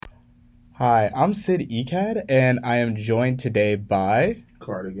Hi, I'm Sid Ecad, and I am joined today by,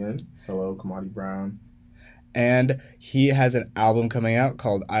 Cardigan. Hello, Kamadi Brown. and he has an album coming out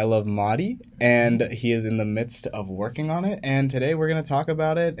called I Love Madi, and he is in the midst of working on it. And today we're going to talk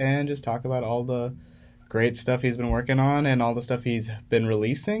about it and just talk about all the great stuff he's been working on and all the stuff he's been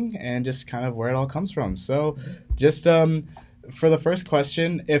releasing and just kind of where it all comes from. So, just for the first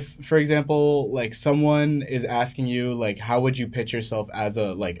question, if for example, like someone is asking you like how would you pitch yourself as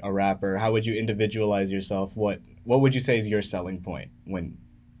a rapper? How would you individualize yourself? What would you say is your selling point when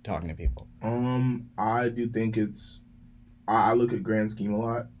talking to people? I do think I look at grand scheme a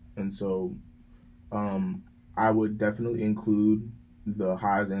lot, and so um, I would definitely include the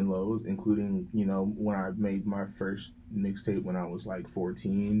highs and lows, including when I made my first mixtape when I was like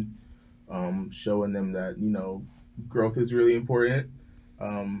 14, showing them that growth is really important,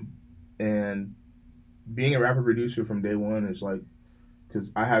 um, and being a rapper producer from day one is like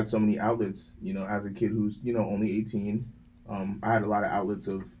because I had so many outlets, as a kid who's only 18. I had a lot of outlets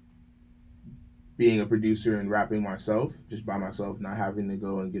of being a producer and rapping myself, just by myself, not having to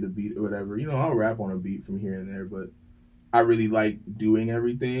go and get a beat or whatever. I'll rap on a beat from here and there, but I really like doing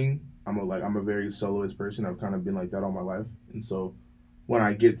everything. I'm a very soloist person. I've kind of been like that all my life, and so when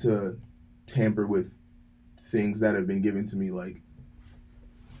I get to tamper with things that have been given to me, like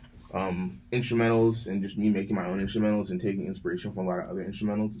instrumentals and just me making my own instrumentals and taking inspiration from a lot of other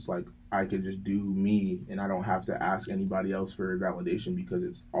instrumentals, it's like I could just do me and I don't have to ask anybody else for validation because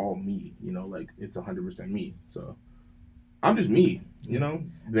it's all me, like it's 100% me. So I'm just me,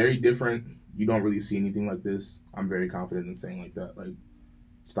 very different. You don't really see anything like this. I'm very confident in saying like that, like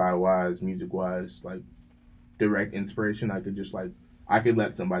style wise, music wise, like direct inspiration. I could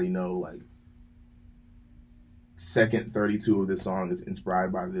let somebody know like second 32 of this song is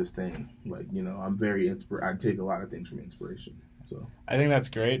inspired by this thing. Like, I'm very I take a lot of things from inspiration. So I think that's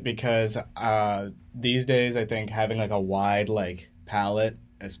great because these days I think having like a wide like palette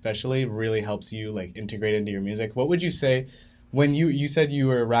especially really helps you like integrate into your music. What would you say when you said you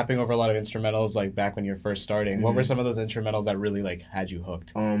were rapping over a lot of instrumentals like back when you were first starting? What were some of those instrumentals that really like had you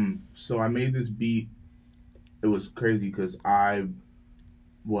hooked? So I made this beat. It was crazy because I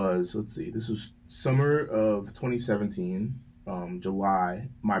was, let's see, this was summer of 2017, July.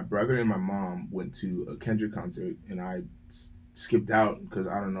 My brother and my mom went to a Kendrick concert, and I skipped out because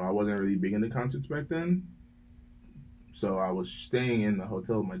I don't know, I wasn't really big into concerts back then. So I was staying in the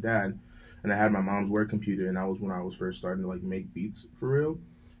hotel with my dad, and I had my mom's work computer, and that was when I was first starting to like make beats for real.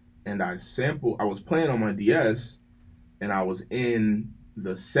 And I was playing on my DS, and I was in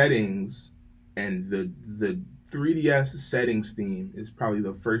the settings, and the 3DS settings theme is probably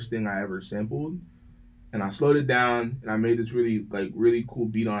the first thing I ever sampled. And I slowed it down, and I made this really cool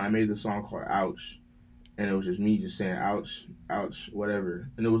beat on it. I made this song called Ouch, and it was just me just saying ouch, ouch, whatever.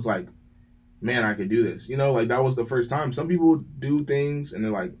 And it was like, man, I could do this. Like that was the first time. Some people do things and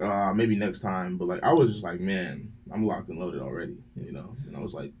they're like, maybe next time. But like I was just like, man, I'm locked and loaded already. And I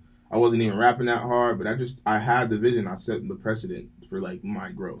was like, I wasn't even rapping that hard, but I had the vision. I set the precedent for like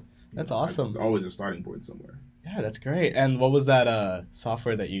my growth. That's awesome. It's always a starting point somewhere. Yeah, that's great. And what was that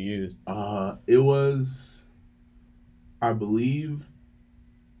software that you used? It was, I believe,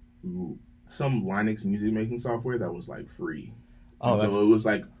 some Linux music making software that was like free. Oh, so it was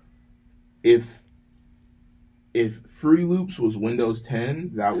like if Fruity Loops was Windows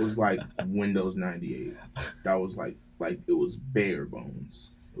 10, that was like Windows 98. That was like it was bare bones.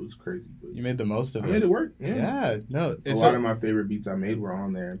 It was crazy. But you made the most of it. I made it work. Yeah, no. A lot of my favorite beats I made were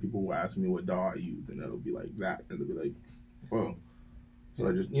on there, and people will ask me what DAW I used, and it'll be like that, and it'll be like, whoa. So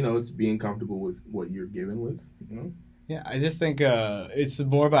I just, it's being comfortable with what you're given with. Yeah, I just think it's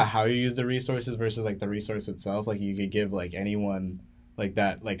more about how you use the resources versus like the resource itself. Like you could give like anyone like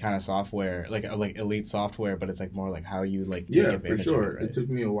that like kind of software, like elite software, but it's like more like how you like take advantage for sure. Of it, right? It took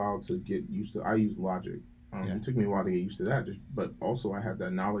me a while to get used to. I use Logic. It took me a while to get used to that, but also I had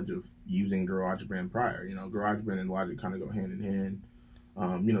that knowledge of using GarageBand prior. GarageBand and Logic kind of go hand in hand.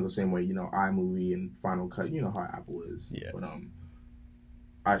 The same way iMovie and Final Cut. You know how Apple is. Yeah. But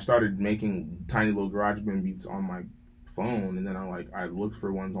I started making tiny little GarageBand beats on my phone, and then I looked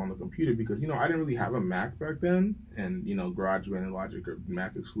for ones on the computer because I didn't really have a Mac back then, and GarageBand and Logic are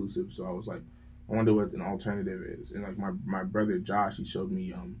Mac exclusive, so I was like, I wonder what an alternative is. And like my brother Josh, he showed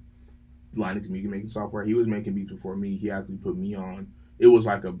me Linux music making software. He was making beats before me. He actually put me on. It was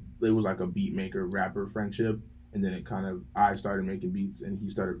like a beat maker rapper friendship, and then I started making beats and he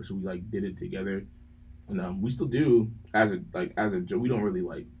started, so we like did it together, and we still do as a joke. We don't really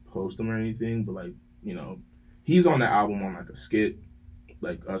like post them or anything, but like he's on the album on like a skit,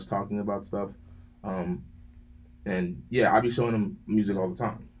 like us talking about stuff, and yeah, I be showing him music all the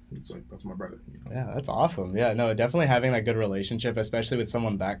time. it's like that's my brother. You know? Yeah, that's awesome. Yeah, no, definitely having that good relationship, especially with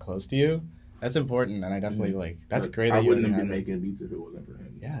someone that close to you, that's important. And I definitely that's But great I that you wouldn't have already been have it. making beats if it wasn't for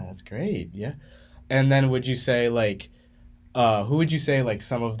him. Yeah, that's great. Yeah. And then would you say like, who would you say like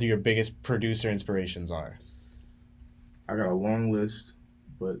some of your biggest producer inspirations are? I got a long list,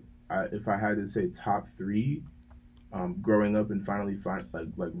 but if I had to say top three, growing up and finally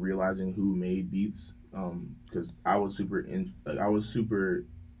like realizing who made beats, because I was super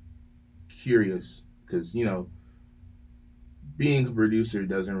curious because being a producer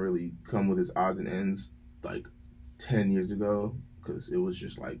doesn't really come with its odds and ends like 10 years ago because it was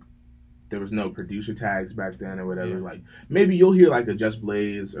just like there was no producer tags back then or whatever. Yeah. Like maybe you'll hear like a Just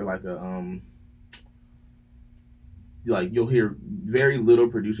Blaze or like a like you'll hear very little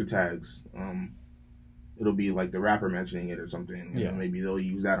producer tags. It'll be like the rapper mentioning it or something. And maybe they'll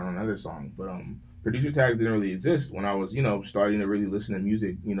use that on another song. But producer tags didn't really exist when I was, starting to really listen to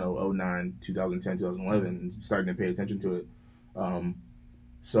music, 09, 2010, 2011, and starting to pay attention to it.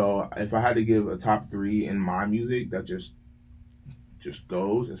 So if I had to give a top three in my music that just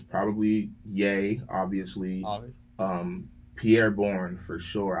goes, it's probably Ye, obviously. Pierre Bourne for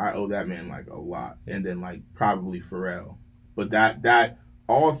sure. I owe that man like a lot. And then like probably Pharrell. But that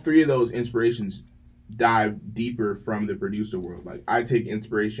all three of those inspirations dive deeper from the producer world. Like I take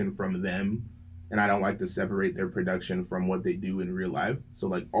inspiration from them and I don't like to separate their production from what they do in real life. So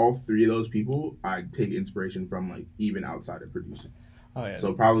like all three of those people I take inspiration from like even outside of producing. Oh yeah.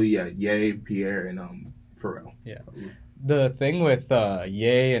 So probably Ye, Pierre, and Pharrell. Yeah. The thing with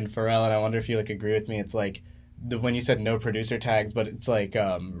Ye and Pharrell, and I wonder if you like agree with me, it's like when you said no producer tags, but it's like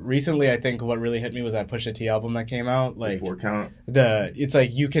recently I think what really hit me was that Pusha T album that came out. Like 4 Count. It's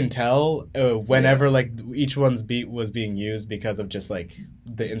like you can tell whenever like each one's beat was being used because of just like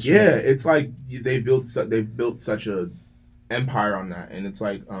the instruments. Yeah, it's like they've built such a empire on that, and it's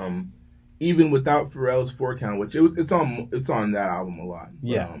like even without Pharrell's 4 Count, which it's on that album a lot. But,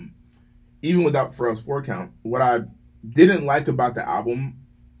 yeah. Even without Pharrell's 4 Count, what I didn't like about the album,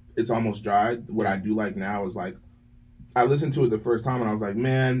 it's almost dried. What I do like now is like I listened to it the first time and I was like,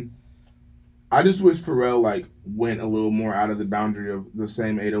 man, I just wish Pharrell like went a little more out of the boundary of the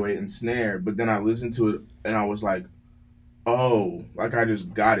same 808 and snare. But then I listened to it and I was like, oh, like I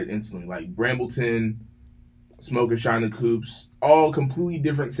just got it instantly. Like Brambleton, Smoke and Shine the Coops, all completely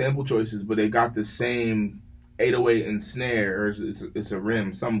different sample choices, but they got the same 808 and snare, or it's a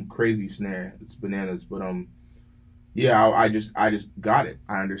rim, some crazy snare. It's bananas, but yeah, I just got it.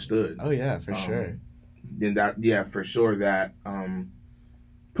 I understood. Oh yeah, for sure. Then for sure that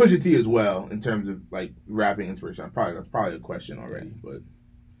Pusha T as well in terms of like rapping inspiration. That's probably a question already, but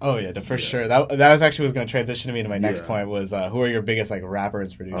oh yeah, for sure. That was actually was going to transition me to my next point was who are your biggest like rapper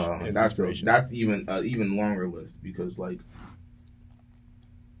inspiration? That's even longer list because like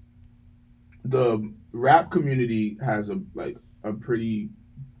the rap community has a pretty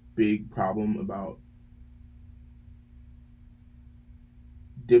big problem about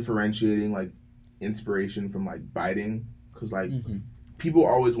differentiating like inspiration from like biting, because like people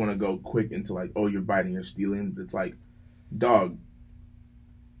always want to go quick into like, oh, you're biting, you're stealing. It's like, dog,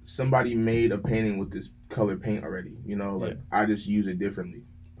 somebody made a painting with this color paint already, I just use it differently.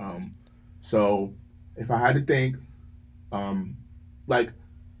 So if I had to think, like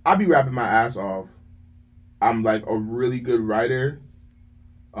I'll be rapping my ass off. I'm like a really good writer,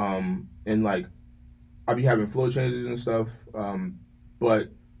 and like I'll be having flow changes and stuff, but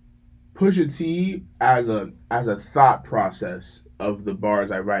Pusha T as a thought process of the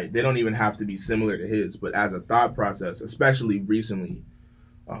bars I write, they don't even have to be similar to his, but as a thought process, especially recently,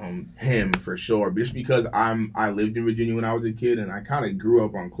 him for sure. Just because I lived in Virginia when I was a kid and I kind of grew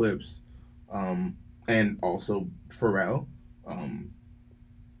up on Clips, and also Pharrell.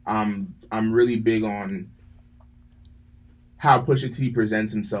 I'm really big on how Pusha T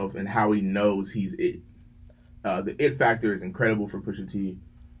presents himself and how he knows he's it. The it factor is incredible for Pusha T.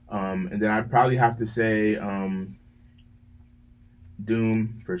 And then I'd probably have to say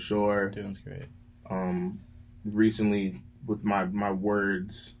Doom for sure. Doom's great. Recently with my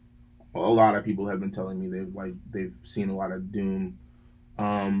words, a lot of people have been telling me they've seen a lot of Doom.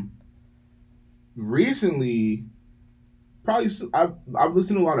 Recently, probably I've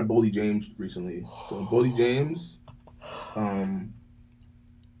listened to a lot of Boldy James recently. So Boldy James,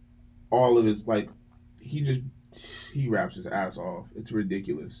 all of his like he raps his ass off. It's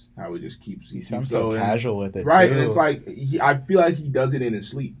ridiculous how he just keeps. He sounds so casual with it, right? Too. And it's like I feel like he does it in his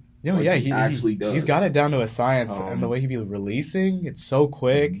sleep. No, like yeah, he actually does. He's got it down to a science, and the way he be releasing, it's so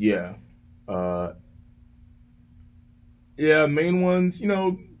quick. Yeah, yeah. Main ones, you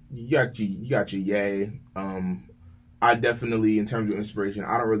got your Ye. I definitely, in terms of inspiration,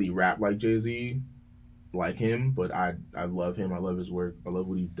 I don't really rap like Jay-Z, like him, but I love him. I love his work. I love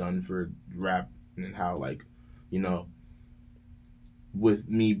what he's done for rap and how, like, you know, with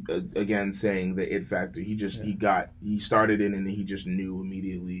me again saying the it factor, he started it and he just knew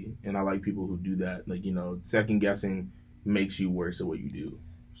immediately. And I like people who do that. Like, you know, second guessing makes you worse at what you do.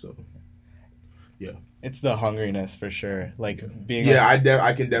 So yeah, it's the hungriness for sure. Like being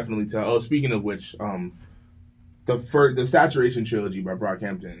I can definitely tell. Oh, speaking of which, the Saturation trilogy by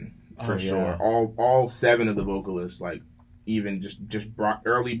Brockhampton for sure. All 7 of the vocalists, like even just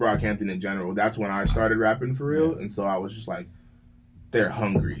early Brockhampton in general. That's when I started rapping for real, and so I was just like, they're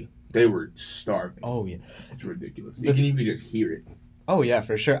hungry. They were starving. Oh yeah, it's ridiculous. You can just hear it. Oh yeah,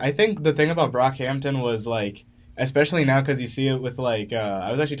 for sure. I think the thing about Brockhampton was like, especially now because you see it with like,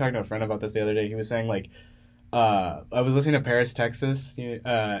 I was actually talking to a friend about this the other day. He was saying like, I was listening to Paris, Texas,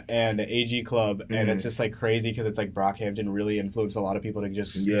 and AG Club, and it's just like crazy because it's like Brockhampton really influenced a lot of people to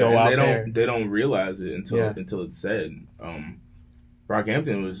just go out there. They don't realize it until it's said.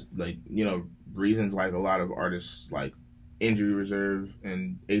 Brockhampton was like, you know, reasons like a lot of artists like Injury Reserve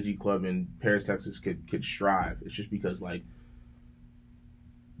and AG Club in Paris, Texas could strive. It's just because like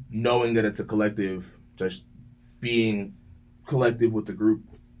knowing that it's a collective, just being collective with the group,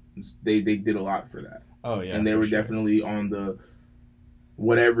 they did a lot for that. Oh yeah, and they were definitely on the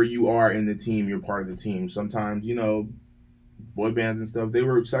whatever you are in the team, you're part of the team. Sometimes, you know, boy bands and stuff, they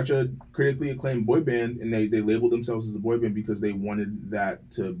were such a critically acclaimed boy band, and they labeled themselves as a boy band because they wanted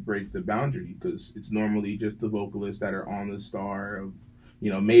that to break the boundary, because it's normally just the vocalists that are on the star of,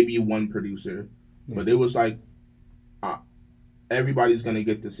 you know, maybe one producer. But it was like everybody's going to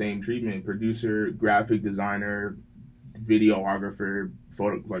get the same treatment: producer, graphic designer, videographer,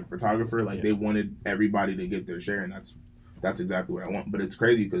 photographer. Like they wanted everybody to get their share, and that's exactly what I want. But it's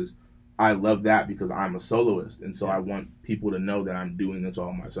crazy because I love that because I'm a soloist, and so I want people to know that I'm doing this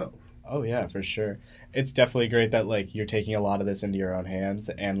all myself. Oh yeah, for sure. It's definitely great that like you're taking a lot of this into your own hands,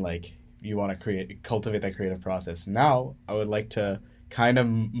 and like you want to cultivate that creative process. Now I would like to kind of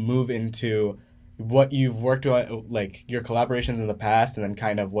move into what you've worked on, like your collaborations in the past, and then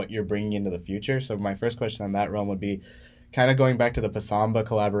kind of what you're bringing into the future. So my first question on that realm would be kind of going back to the Pasamba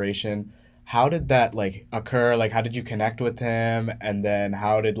collaboration. How did that like occur? Like, how did you connect with him? And then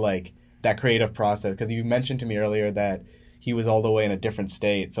how did like that creative process? Because you mentioned to me earlier that he was all the way in a different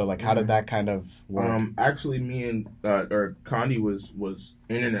state. So like, how did that kind of work? Actually, me and Condi was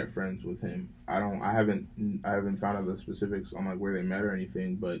internet friends with him. I haven't found out the specifics on like where they met or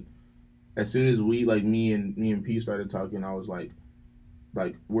anything. But as soon as me and P started talking, I was like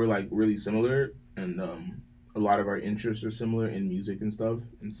we're like really similar, and a lot of our interests are similar in music and stuff.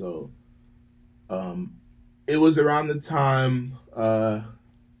 And so it was around the time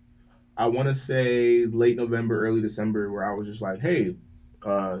I want to say late November, early December, where I was just like, hey,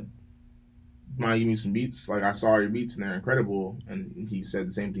 mind you give me some beats? Like, I saw your beats and they're incredible. And he said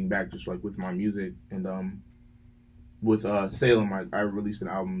the same thing back, just like with my music. And with Salem, I released an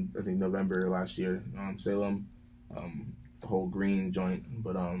album, I think November last year. Salem, the whole green joint.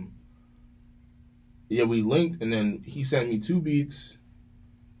 But yeah, we linked, and then he sent me 2 beats.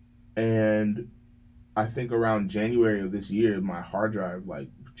 And I think around January of this year, my hard drive like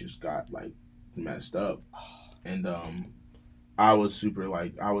just got like messed up, and I was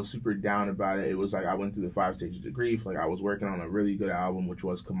super down about it. It was like I went through the 5 stages of grief. Like I was working on a really good album, which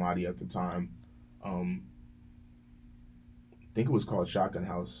was Kamadi at the time. I think it was called Shotgun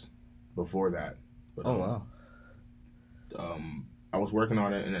House before that. But, wow. I was working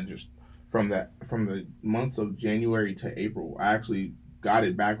on it, and then just from the months of January to April, I actually got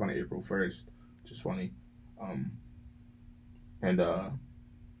it back on April 1st, which is funny. And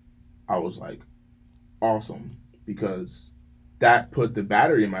I was like, awesome, because that put the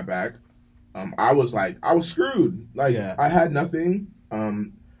battery in my back. I was screwed. Like, I had nothing.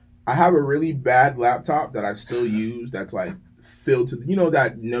 I have a really bad laptop that I still use that's like filled to, you know,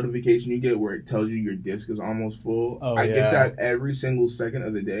 that notification you get where it tells you your disk is almost full. I get that every single second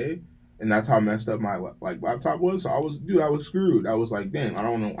of the day, and that's how messed up my like laptop was. So I was screwed. I was like, damn, I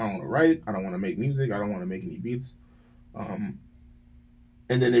don't want to write. I don't want to make music. I don't want to make any beats.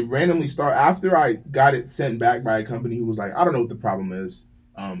 And then it randomly started after I got it sent back by a company who was like, I don't know what the problem is.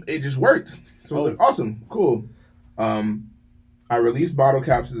 It just worked. So I was like, awesome, cool. I released Bottle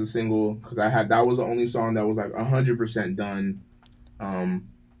Caps as a single because that was the only song that was like 100% done.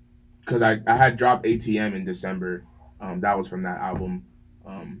 Because I had dropped ATM in December. That was from that album.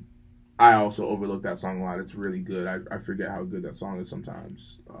 I also overlooked that song a lot. It's really good. I forget how good that song is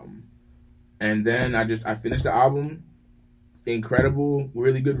sometimes. And then I finished the album. incredible,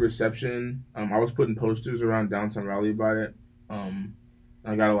 really good reception. I was putting posters around downtown Raleigh about it.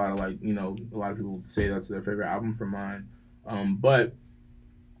 I got a lot of a lot of people say that's their favorite album from mine. But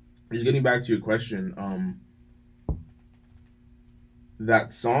just getting back to your question,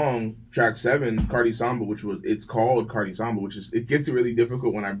 that song, track 7, Cardi Samba, it's called Cardi Samba, it gets really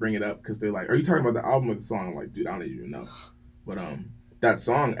difficult when I bring it up because they're like, "Are you talking about the album or the song?" I'm like, dude, I don't even know. But that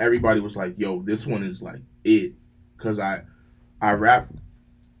song, everybody was like, "Yo, this one is like it," because I rap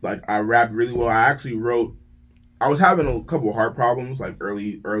really well. I actually wrote. I was having a couple of heart problems like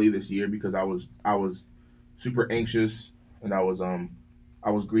early this year because I was super anxious and I was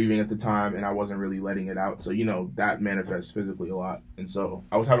grieving at the time and I wasn't really letting it out. So that manifests physically a lot. And so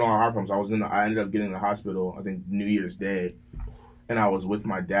I was having a lot of heart problems. I ended up getting in the hospital. I think New Year's Day, and I was with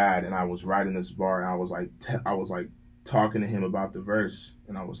my dad and I was riding this bar and I was like talking to him about the verse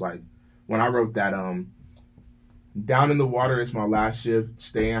and I was like, when I wrote that down in the water, it's my last shift,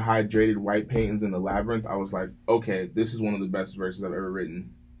 staying hydrated, white paintings in the labyrinth, I was like, okay, this is one of the best verses I've ever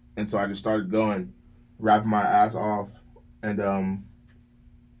written. And so I just started going, rapping my ass off. And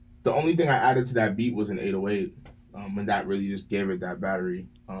the only thing I added to that beat was an 808. And that really just gave it that battery.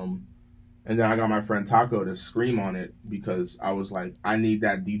 And then I got my friend Taco to scream on it because I was like, I need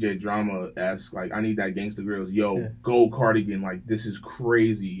that DJ Drama-esque, like, I need that Gangsta Grills, go Cardigan, like, this is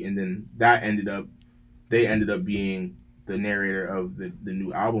crazy. And then they ended up being the narrator of the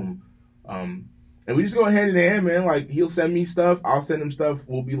new album. And we just go hand in hand, man. Like, he'll send me stuff, I'll send him stuff.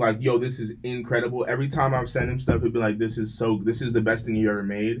 We'll be like, yo, this is incredible. Every time I've sent him stuff, he'll be like, this is the best thing you ever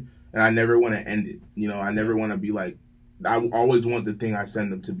made. And I never want to end it. I never want to be like, I always want the thing I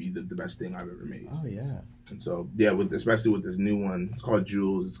send them to be the best thing I've ever made. Oh, yeah. And so, yeah, especially with this new one, it's called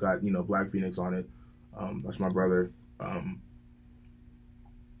Jules. It's got, Black Phoenix on it. That's my brother.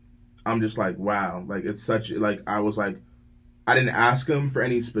 I'm just like, wow. Like, it's such, like, I was like, I didn't ask him for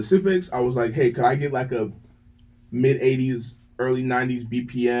any specifics. I was like, hey, could I get like a mid-80s, early 90s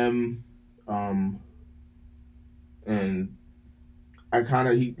BPM? And I kind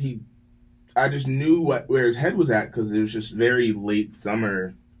of, I just knew where his head was at because it was just very late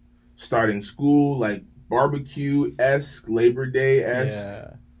summer, starting school, like barbecue-esque, Labor Day-esque.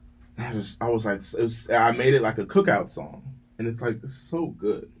 Yeah. I was like, I made it like a cookout song. And it's like, it's so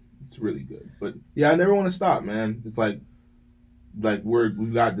good. It's really good. But yeah, I never want to stop, man. It's like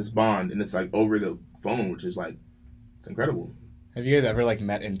we've got this bond and it's like over the phone, which is like, it's incredible. Have you guys ever like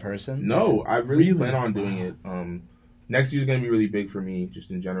met in person? No, I really plan on doing it. Next year's gonna be really big for me,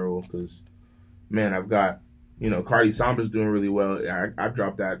 just in general, because man, I've got Cardi Samba's doing really well. I've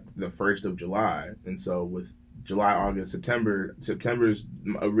dropped that the 1st of July, and so with July, August, September's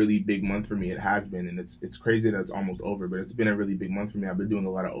a really big month for me. It has been, and it's crazy that it's almost over, but it's been a really big month for me. I've been doing a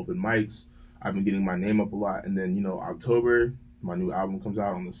lot of open mics. I've been getting my name up a lot, and then October, my new album comes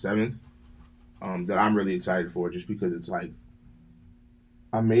out on the 7th. That I'm really excited for, just because it's like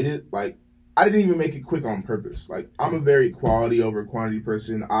I made it like. I didn't even make it quick on purpose. Like, I'm a very quality over quantity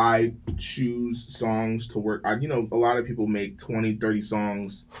person. I choose songs to work. A lot of people make 20, 30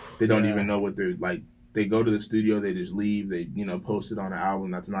 songs. They don't even know what they're like. They go to the studio, they just leave. They, post it on an album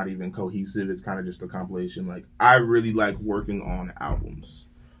that's not even cohesive. It's kind of just a compilation. Like, I really like working on albums.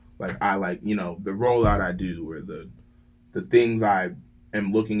 Like, I like, the rollout I do or the things I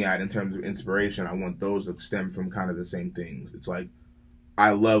am looking at in terms of inspiration. I want those to stem from kind of the same things. It's like,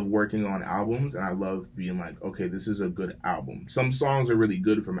 I love working on albums, and I love being like, okay, this is a good album. Some songs are really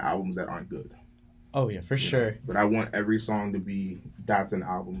good from albums that aren't good. Oh, yeah, for sure. But I want every song to be, that's an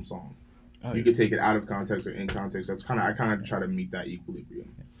album song. Oh, you could take it out of context or in context. I kind of try to meet that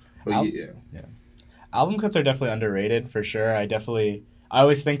equilibrium. But yeah. Album cuts are definitely underrated, for sure. I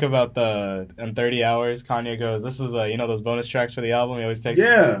always think about in 30 Hours, Kanye goes, this is, those bonus tracks for the album. He always takes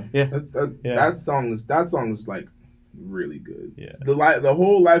That song is like, really good. Yeah. The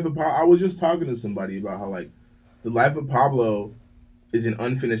whole Life of Pablo. I was just talking to somebody about how like the Life of Pablo is an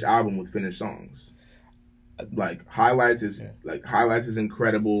unfinished album with finished songs. Like Highlights is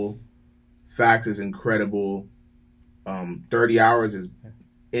incredible. Facts is incredible. 30 Hours is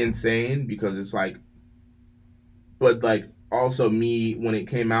insane because it's like, but like also me when it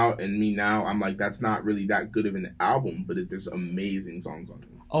came out and me now, I'm like, that's not really that good of an album, but there's amazing songs on it.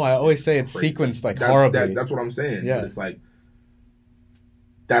 Oh, I always say it's sequenced horribly. That's what I'm saying. Yeah. But it's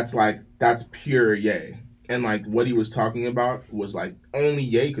like, that's pure Ye. And like what he was talking about was like, only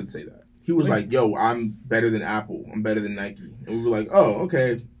Ye could say that. He was like, yo, I'm better than Apple. I'm better than Nike. And we were like, oh,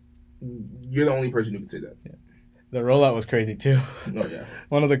 okay. You're the only person who could say that. Yeah. The rollout was crazy too. Oh yeah.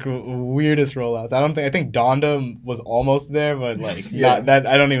 One of the weirdest rollouts. I think Donda was almost there, but like I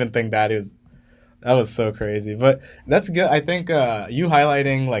don't even think that is. That was so crazy. But that's good. I think you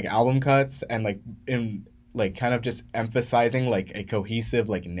highlighting like album cuts and like in like kind of just emphasizing like a cohesive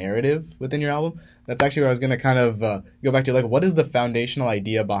like narrative within your album. That's actually where I was gonna kind of go back to like what is the foundational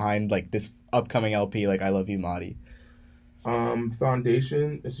idea behind like this upcoming LP like I Love You Marty?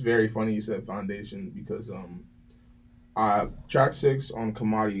 Foundation. It's very funny you said foundation because track 6 on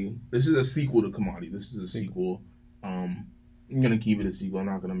Kamadi. This is a sequel to Kamadi. This is a sequel. I'm gonna keep it a sequel. I'm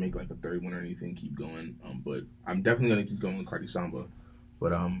not gonna make like a third one or anything. Keep going. But I'm definitely gonna keep going with Cardi Samba.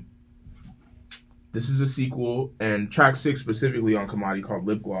 But this is a sequel, and track 6 specifically on Kamadi called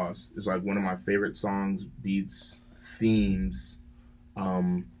Lip Gloss is like one of my favorite songs, beats, themes.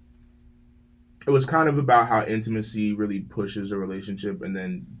 It was kind of about how intimacy really pushes a relationship, and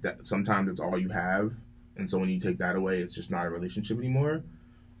then that sometimes it's all you have, and so when you take that away, it's just not a relationship anymore.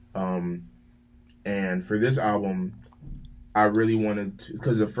 And for this album, I really wanted to,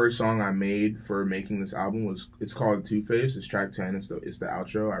 because the first song I made for making this album it's called Two Face. It's track 10. It's the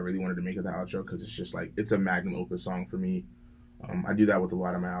outro. I really wanted to make it the outro because it's just like it's a magnum opus song for me. I do that with a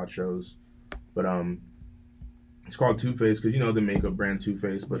lot of my outros, but it's called Two Face because the makeup brand Two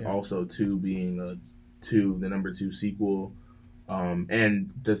Face, but also two being the number 2 sequel,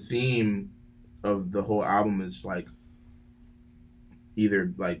 and the theme of the whole album is like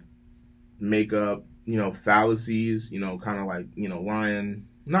either like makeup, fallacies, kind of like, lying,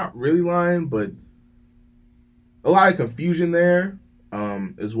 not really lying, but a lot of confusion there,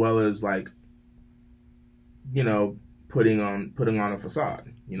 as well as like, putting on a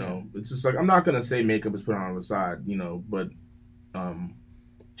facade, it's just like, I'm not going to say makeup is put on a facade, but,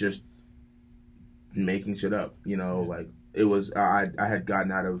 just making shit up, like it was, I had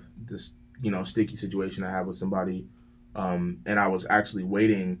gotten out of this, sticky situation I had with somebody, and I was actually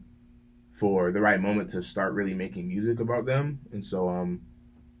waiting for the right moment to start really making music about them. And so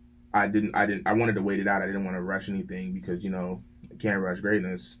I wanted to wait it out. I didn't want to rush anything because, I can't rush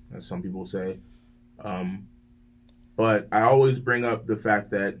greatness, as some people say. But I always bring up the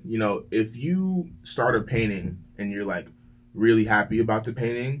fact that, if you start a painting and you're like really happy about the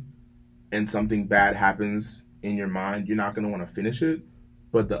painting and something bad happens in your mind, you're not going to want to finish it.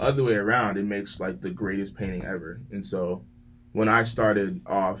 But the other way around, it makes like the greatest painting ever. And so when I started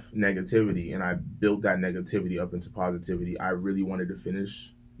off negativity and I built that negativity up into positivity, I really wanted to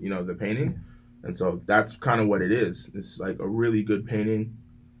finish, the painting. And so that's kind of what it is. It's like a really good painting.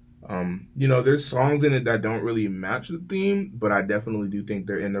 There's songs in it that don't really match the theme, but I definitely do think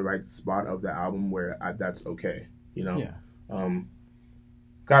they're in the right spot of the album where that's okay, Yeah.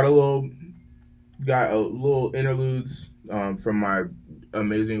 Got a little interludes from my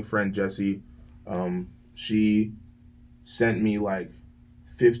amazing friend Jessie. She sent me like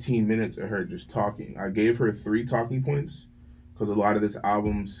 15 minutes of her just talking. I gave her 3 talking points because a lot of this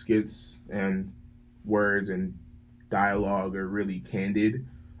album's skits and words and dialogue are really candid.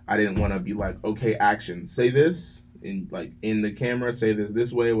 I didn't want to be like, okay, action, say this in the camera, say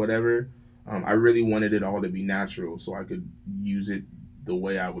this way, whatever. I really wanted it all to be natural so I could use it the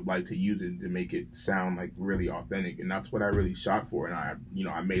way I would like to use it to make it sound like really authentic, and that's what I really shot for, and I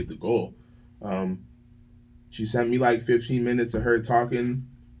made the goal. She sent me like 15 minutes of her talking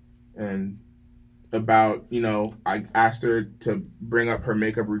and about, I asked her to bring up her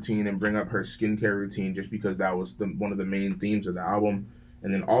makeup routine and bring up her skincare routine just because that was one of the main themes of the album.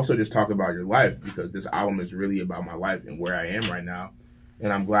 And then also just talk about your life because this album is really about my life and where I am right now.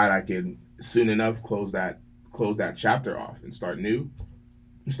 And I'm glad I can soon enough close that chapter off and start new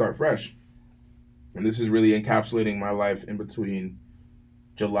and start fresh. And this is really encapsulating my life in between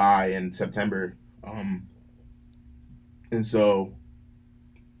July and September. And so,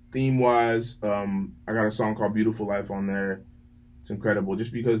 theme-wise, I got a song called Beautiful Life on there. It's incredible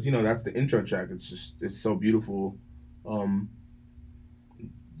just because, that's the intro track. It's so beautiful. I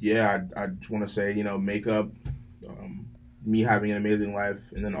just want to say, makeup, me having an amazing life,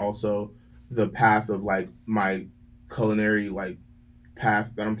 and then also the path of, like, my culinary, like,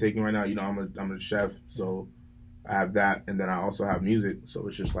 path that I'm taking right now. I'm a chef, so I have that, and then I also have music. So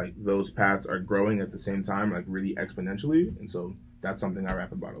it's just like those paths are growing at the same time, like really exponentially. And so that's something I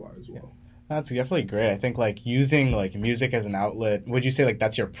rap about a lot as well. That's definitely great. I think like using like music as an outlet, would you say like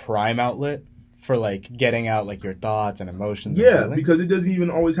that's your prime outlet for like getting out like your thoughts and emotions? Yeah, because it doesn't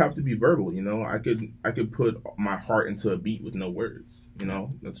even always have to be verbal, I could put my heart into a beat with no words,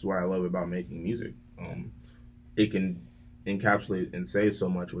 That's what I love about making music. It can encapsulate and say so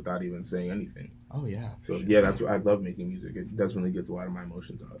much without even saying anything. Oh yeah. So yeah, that's what I love making music. It definitely gets a lot of my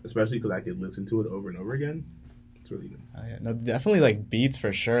emotions out, especially because I could listen to it over and over again. It's really good. Oh, yeah. No, definitely like beats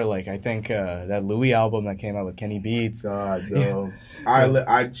for sure. Like I think that Louis album that came out with Kenny Beats. God, yo.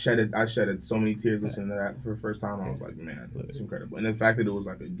 I shedded so many tears listening to that for the first time. I was like, man, it's incredible. And the fact that it was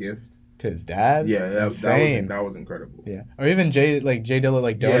like a gift To his dad. Yeah, Insane. that was incredible. Yeah, or even Jay Dilla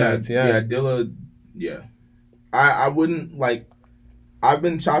like Donuts. Yeah, Dilla. Yeah, I wouldn't like. I've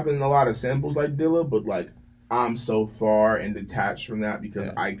been chopping a lot of samples like Dilla, but like I'm so far and detached from that because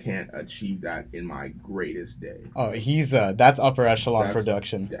I can't achieve that in my greatest day. Oh, he's that's upper echelon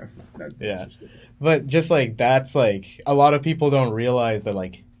production. Yeah, but just like that's like a lot of people don't realize that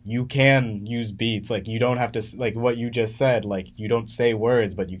like you can use beats. Like you don't have to like what you just said. Like you don't say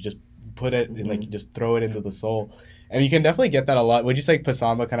words, but you just put it and like you just throw it into the soul. And you can definitely get that a lot. Would you say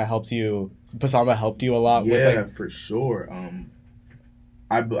Pasamba kind of helped you a lot? Yeah, with, like, for sure.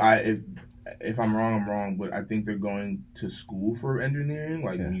 If I'm wrong, I'm wrong, but I think they're going to school for engineering,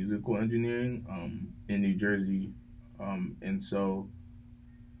 like musical engineering, in New Jersey, and so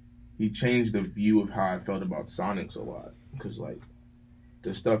he changed the view of how I felt about Sonics a lot, because like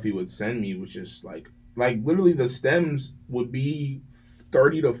the stuff he would send me was just like literally the stems would be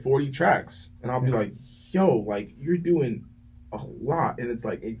 30 to 40 tracks, and I'll be like, yo, like you're doing a lot, and it's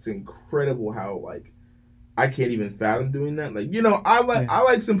like it's incredible how like I can't even fathom doing that. Like, you know, I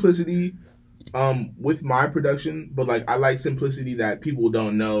like simplicity with my production, but like I like simplicity that people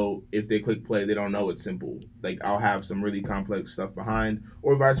don't know if they click play, they don't know it's simple. Like I'll have some really complex stuff behind,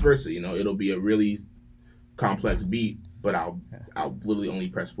 or vice versa. You know, it'll be a really complex beat, but I'll literally only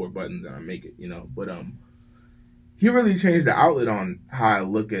press 4 buttons and I make it. You know, but he really changed the outlet on how I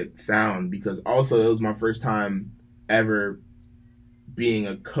look at sound, because also it was my first time ever being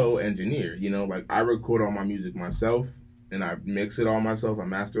a co-engineer. You know, like I record all my music myself and I mix it all myself, I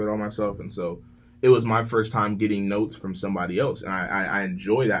master it all myself, and so it was my first time getting notes from somebody else, and I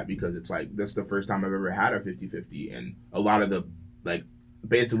enjoy that because it's like that's the first time I've ever had a 50-50, and a lot of the like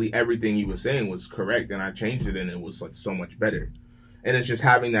basically everything he was saying was correct, and I changed it and it was like so much better. And it's just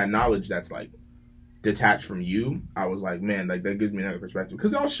having that knowledge that's like detached from you. I was like, man, like that gives me another perspective,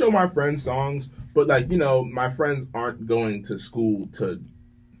 because I'll show my friends songs, but like, you know, my friends aren't going to school to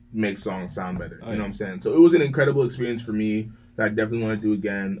make songs sound better. You know what I'm saying? So it was an incredible experience for me that I definitely want to do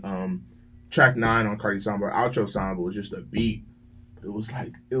again. Track 9 on Cardi Samba, Outro Samba, was just a beat.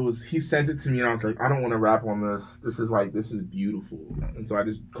 He sent it to me and I was like, I don't want to rap on this. This is beautiful. And so I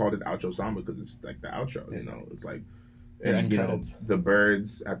just called it Outro Samba because it's like the outro, you know. It's like, and you know, the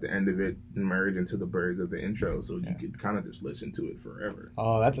birds at the end of it merge into the birds of the intro, so you could kind of just listen to it forever.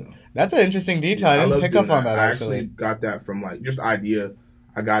 Oh, that's an interesting detail. I didn't pick up on that. I actually got that from like just idea.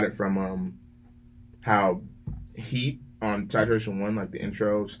 I got it from how Heat on Saturation 1, like the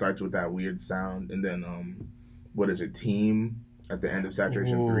intro starts with that weird sound, and then Team at the end of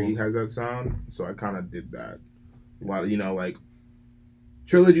Saturation 3 has that sound. So I kind of did that. A lot, you know, like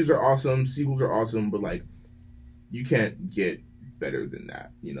trilogies are awesome, sequels are awesome, but like you can't get better than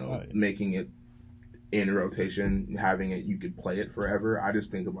that. You know, making it in rotation, having it, you could play it forever. I just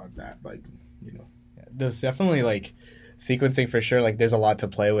think about that, like, you know. There's definitely like sequencing for sure. Like there's a lot to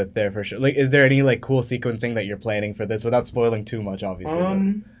play with there for sure. Like, is there any like cool sequencing that you're planning for this without spoiling too much,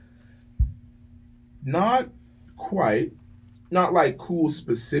 obviously? Not quite. Not like cool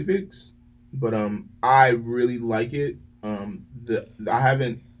specifics, but I really like it.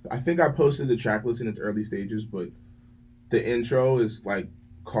 I think I posted the track list in its early stages, but the intro is like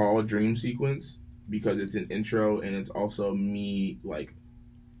called Dream Sequence because it's an intro, and it's also me like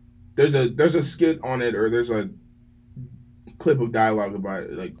there's a skit on it, or there's a clip of dialogue about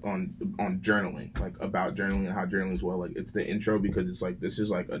it, like on journaling, like about journaling and how journaling is, well, like it's the intro because it's like this is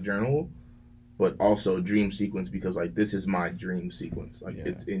like a journal, but also Dream Sequence because like this is my dream sequence. Like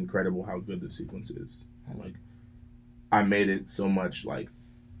it's incredible how good the sequence is. Like I made it so much like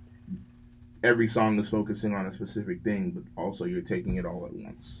every song is focusing on a specific thing, but also you're taking it all at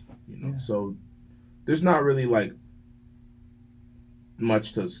once, you know. So there's not really like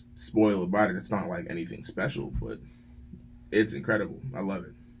much to spoil about it. It's not like anything special, but it's incredible. I love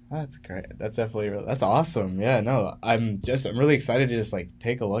it. That's great. That's definitely that's awesome. Yeah, no, I'm really excited to just like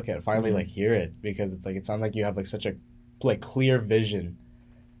take a look at it, finally like hear it, because it's like it sounds like you have like such a like clear vision.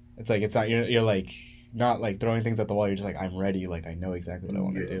 It's like it's not you're like not like throwing things at the wall. You're just like, I'm ready. Like I know exactly what I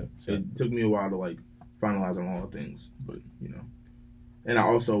want to do. So it took me a while to like finalize on all the things, but you know, and I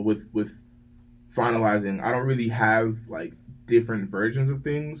also with finalizing, I don't really have like different versions of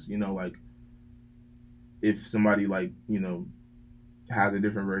things. You know, like if somebody like, you know, has a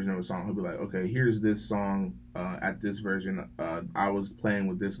different version of a song, he'll be like, okay, here's this song at this version. I was playing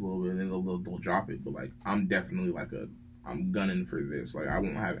with this a little bit, and then they'll drop it. But like, I'm definitely like I'm gunning for this. Like, I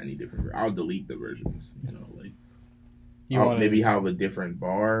won't have any different. I'll delete the versions. You know, like I'll maybe have a different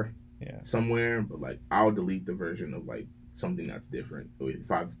bar Yeah. somewhere, but like I'll delete the version of like something that's different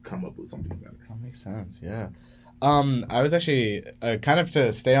if I've come up with something better. That makes sense. Yeah. I was actually kind of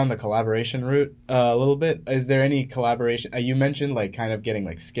to stay on the collaboration route a little bit. Is there any collaboration? You mentioned like kind of getting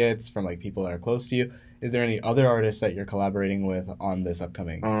like skits from like people that are close to you. Is there any other artists that you're collaborating with on this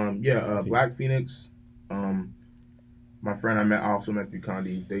upcoming? Black Phoenix. My friend I also met through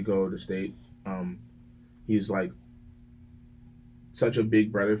Condi. They go to state. He's like such a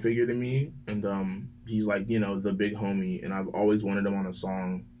big brother figure to me, and he's like the big homie, and I've always wanted him on a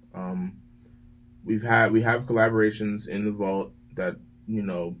song. We have collaborations in the vault that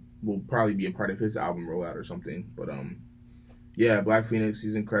will probably be a part of his album rollout or something. But Black Phoenix,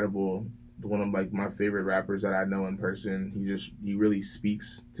 he's incredible. One of like my favorite rappers that I know in person. He really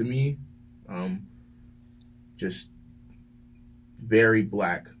speaks to me. Just very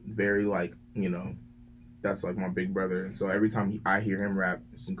black, very like that's like my big brother. And so every time I hear him rap,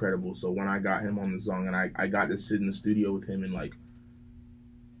 it's incredible. So when I got him on the song and I got to sit in the studio with him and like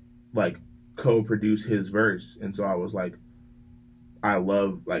co-produce his verse, and so I was like, I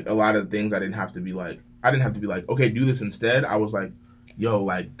love like a lot of things. I didn't have to be like, okay, do this instead. I was like, yo,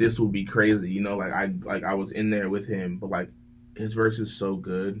 like this will be crazy, like I was in there with him, but like his verse is so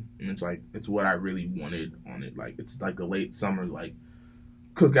good, and it's what I really wanted on it. Like it's like a late summer like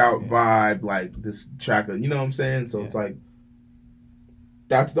cookout vibe, like this track of, you know what I'm saying? So it's like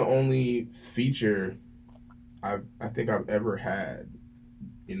that's the only feature I think I've ever had.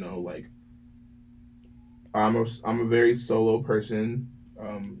 Like I'm a very solo person.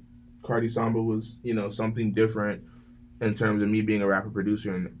 Cardi Samba was something different in terms of me being a rapper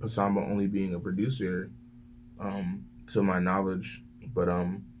producer and Pasamba only being a producer, to my knowledge. But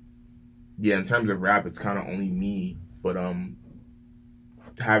in terms of rap, it's kind of only me. But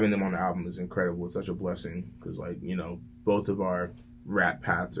having them on the album is incredible. It's such a blessing because both of our rap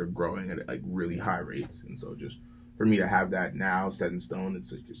paths are growing at like really high rates, and so just for me to have that now set in stone,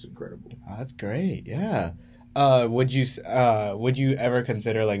 it's just incredible. Oh, that's great. Yeah. Would you ever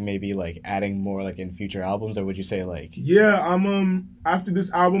consider like maybe like adding more like in future albums, or would you say like? Yeah, I'm after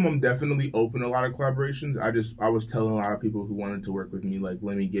this album, I'm definitely open to a lot of collaborations. I was telling a lot of people who wanted to work with me, like,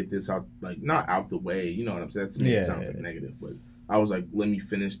 let me get this out, like not out the way, you know what I'm saying? That sounds like negative, but I was like, let me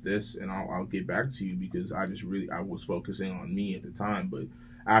finish this and I'll get back to you, because I was focusing on me at the time. But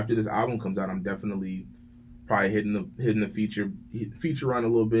after this album comes out, I'm definitely probably hitting the feature run a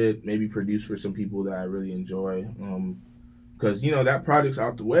little bit, maybe produce for some people that I really enjoy, because that project's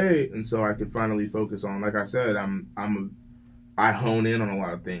out the way, and so I could finally focus on, like I said, I hone in on a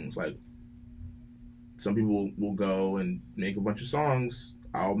lot of things. Like some people will go and make a bunch of songs,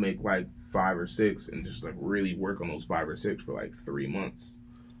 I'll make like 5 or 6 and just like really work on those 5 or 6 for like 3 months,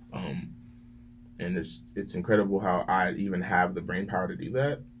 and it's incredible how I even have the brain power to do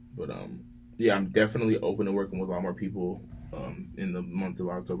that. But I'm definitely open to working with a lot more people in the months of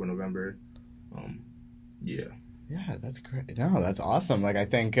October, November. Yeah, that's great. No, that's awesome. Like I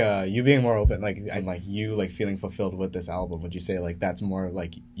think you being more open, like and like you like feeling fulfilled with this album. Would you say like that's more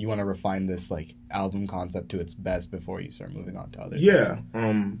like you want to refine this like album concept to its best before you start moving on to other? Yeah.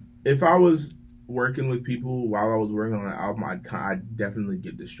 If I was working with people while I was working on an album, I'd definitely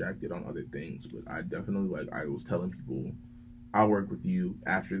get distracted on other things. But I definitely, like I was telling people, I'll work with you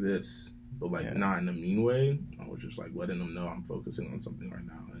after this, but like not in a mean way. I was just like letting them know I'm focusing on something right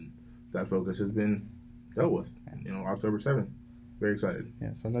now, and that focus has been dealt with. October 7th. Very excited.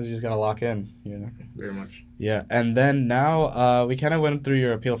 Yeah, sometimes you just gotta lock in, Very much. Yeah, and then now we kind of went through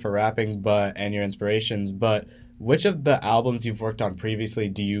your appeal for rapping, and your inspirations. But which of the albums you've worked on previously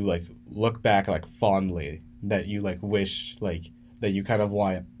do you like look back like fondly that you like wish like that you kind of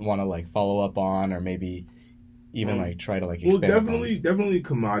want to like follow up on, or maybe even like try to like expand? Well, definitely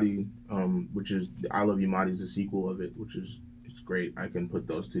Kamadi, which is I Love You Madi is a sequel of it, which is it's great. I can put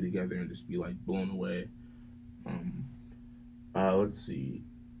those two together and just be like blown away. Let's see.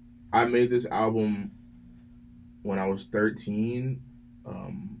 I made this album when I was 13,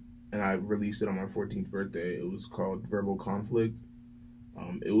 and I released it on my 14th birthday. It was called Verbal Conflict.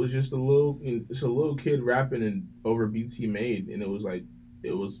 It was just a little kid rapping and over beats he made, and it was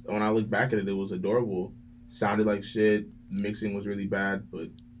when I look back at it, it was adorable. Sounded like shit. Mixing was really bad, but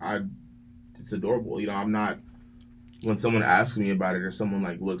it's adorable. I'm not. When someone asks me about it, or someone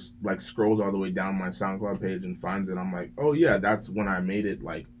scrolls all the way down my SoundCloud page and finds it, I'm like, oh yeah, that's when I made it.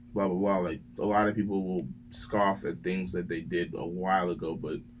 Like blah blah blah. Like a lot of people will scoff at things that they did a while ago,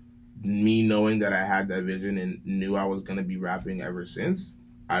 but me knowing that I had that vision and knew I was gonna be rapping ever since,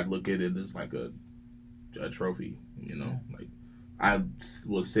 I'd look at it as like a trophy. Like I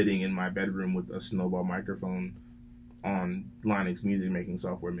was sitting in my bedroom with a Snowball microphone, on Linux music making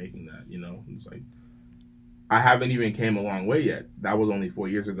software making that. It's like I haven't even came a long way yet. That was only 4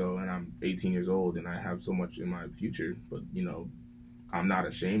 years ago, and I'm 18 years old, and I have so much in my future. But I'm not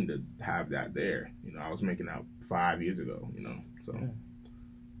ashamed to have that there. I was making that 5 years ago. So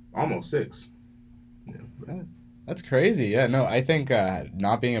almost 6. That's crazy. Yeah, no, I think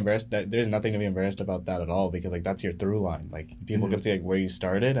not being embarrassed, that there's nothing to be embarrassed about that at all, because like that's your through line. Like people can see like where you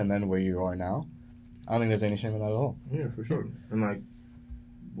started and then where you are now. I don't think there's any shame in that at all. Yeah, for sure. And like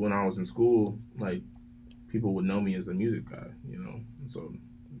when I was in school, like people would know me as a music guy, So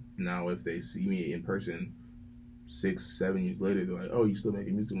now if they see me in person 6-7 years later, they're like, "Oh, you still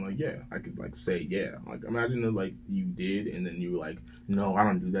making music?" I'm like, "Yeah." I could like say, "Yeah." Like imagine that like you did, and then you were like, "No, I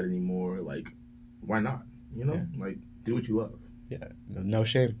don't do that anymore." Like, why not? Like do what you love. Yeah, no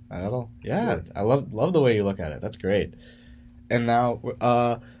shame at all. Yeah, I love the way you look at it. That's great. And now,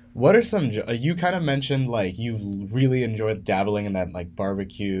 what are some? You kind of mentioned like you've really enjoyed dabbling in that like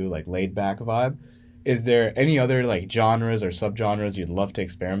barbecue, like laid back vibe. Is there any other like genres or subgenres you'd love to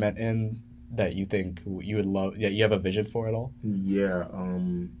experiment in that you think you would love? Yeah, you have a vision for it all. Yeah.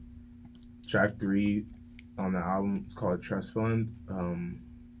 Track 3 on the album, it's called Trust Fund.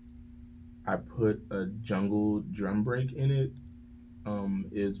 I put a jungle drum break in it.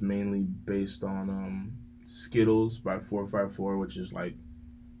 It's mainly based on Skittles by 454, which is like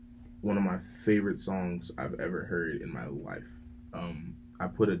one of my favorite songs I've ever heard in my life. I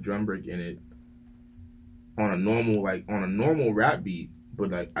put a drum break in it on a normal rap beat, but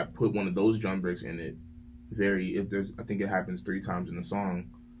like I put one of those drum breaks in it. I think it happens 3 times in the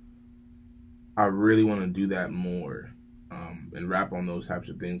song. I really want to do that more, and rap on those types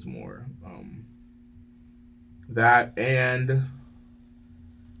of things more. That, and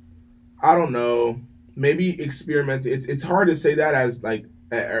I don't know, maybe experiment. It's hard to say that as like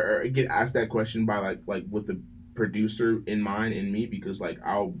or get asked that question by like with the producer in mind in me, because like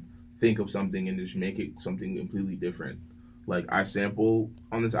I'll think of something and just make it something completely different. Like I sample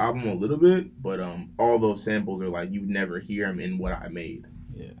on this album a little bit, but all those samples are like you never hear them in what I made.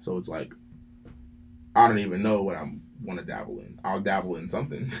 Yeah. So it's like I don't even know what I want to dabble in. I'll dabble in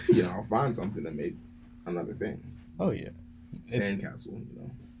something. I'll find something to make another thing. Oh yeah. Sandcastle.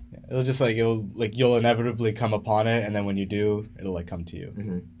 Yeah, it'll just like you'll inevitably come upon it, and then when you do, it'll like come to you.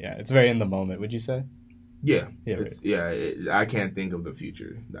 Mm-hmm. Yeah, it's very in the moment. Would you say? Yeah. Yeah. Right. I can't think of the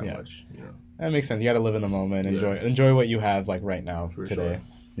future that much. That makes sense. You got to live in the moment. Enjoy what you have like right now, for today. Sure.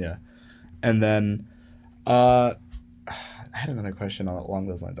 Yeah. And then, I had another question along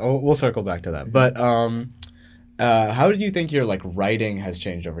those lines. Oh, we'll circle back to that. But how do you think your like writing has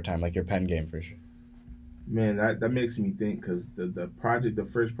changed over time, like your pen game for sure? Man, that makes me think, because the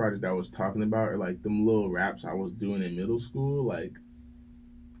first project I was talking about, are like them little raps I was doing in middle school. Like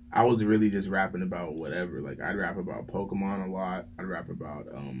I was really just rapping about whatever. Like I'd rap about Pokemon a lot. I'd rap about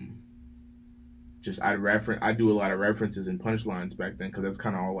I do a lot of references and punchlines back then, because that's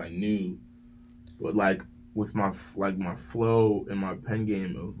kind of all I knew. But like with my flow and my pen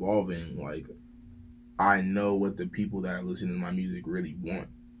game evolving, like I know what the people that are listening to my music really want.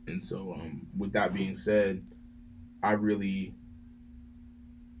 And so, with that being said, I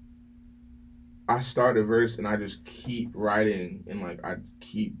start a verse and I just keep writing, and like I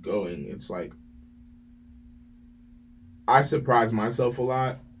keep going. It's like I surprise myself a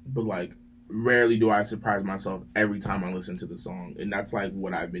lot, but like rarely do I surprise myself every time I listen to the song. And that's like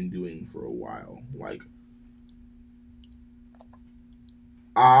what I've been doing for a while. Like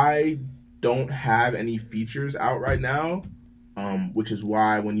I don't have any features out right now. Which is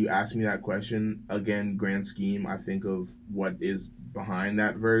why when you ask me that question, again, grand scheme, I think of what is behind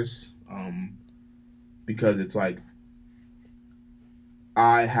that verse. Because it's like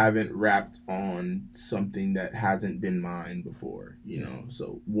I haven't rapped on something that hasn't been mine before,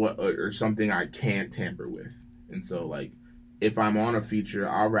 so or something I can't tamper with. And so like if I'm on a feature,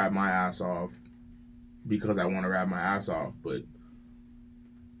 I'll rap my ass off because I want to rap my ass off, but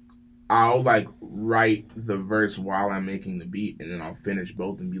I'll like write the verse while I'm making the beat, and then I'll finish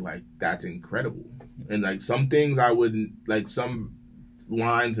both and be like, that's incredible. And like some things I wouldn't, like some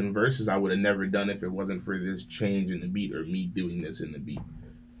lines and verses I would have never done if it wasn't for this change in the beat or me doing this in the beat.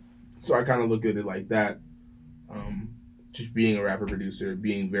 So I kind of look at it like that. Just being a rapper producer,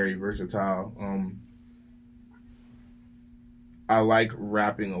 being very versatile. I like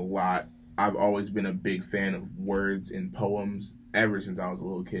rapping a lot. I've always been a big fan of words and poems ever since I was a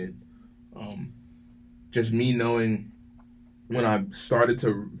little kid. Just me knowing when I started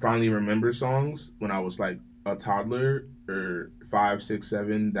to finally remember songs when I was like a toddler or 5, 6,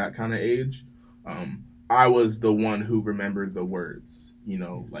 7, that kind of age, I was the one who remembered the words.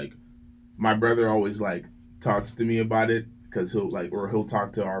 Like my brother always like talks to me about it because he'll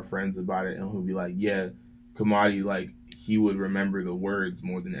talk to our friends about it, and he'll be like, yeah, Kamadi, like, he would remember the words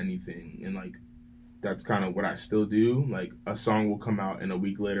more than anything, and like that's kind of what I still do. Like, a song will come out, and a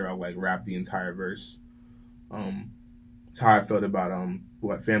week later I'll like rap the entire verse. It's how I felt about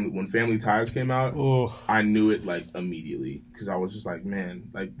when Family Ties came out. Ooh. I knew it like immediately because I was just like, man,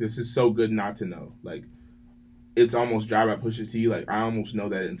 like this is so good not to know. Like, it's almost Dry by Pusha T. Like, I almost know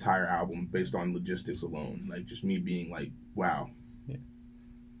that entire album based on logistics alone. Like, just me being like, wow.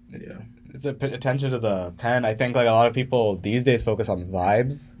 Yeah. It's attention to the pen. I think like a lot of people these days focus on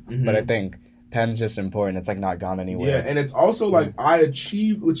vibes, but I think pen's just important. It's like not gone anywhere. Yeah, and it's also like I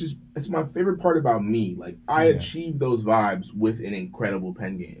achieved, it's my favorite part about me. Like, I achieved those vibes with an incredible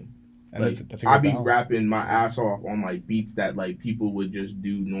pen game. And like, that's a good balance. Rapping my ass off on like beats that like people would just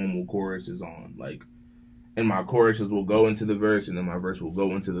do normal choruses on. Like, and my choruses will go into the verse, and then my verse will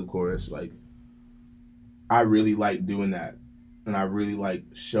go into the chorus. Like, I really like doing that. And I really like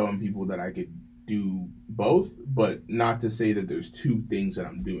showing people that I could do both, but not to say that there's two things that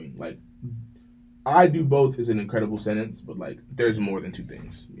I'm doing. Like, I do both is an incredible sentence, but like there's more than two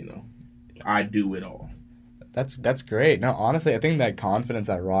things, you know. I do it all. That's great. No, honestly, I think that confidence,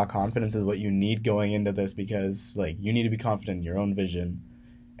 that raw confidence is what you need going into this, because like you need to be confident in your own vision.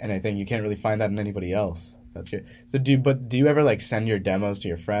 And I think you can't really find that in anybody else. That's good. So do you ever like send your demos to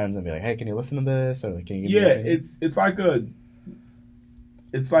your friends and be like, hey, can you listen to this? Or like, can you give me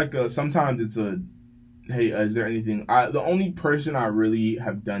sometimes it's a, hey, is there anything? The only person I really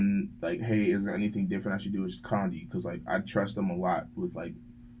have done like, hey, is there anything different I should do is Condi, because like I trust him a lot with like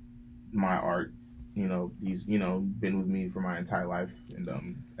my art. You know, he's been with me for my entire life,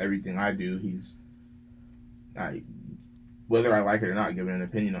 and everything I do, whether I like it or not, giving an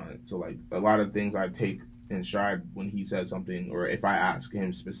opinion on it. So like a lot of things I take in stride when he says something, or if I ask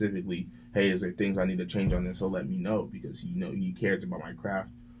him specifically, hey, is there things I need to change on this? He'll let me know because he cares about my craft.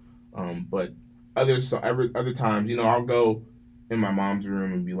 But other times, I'll go in my mom's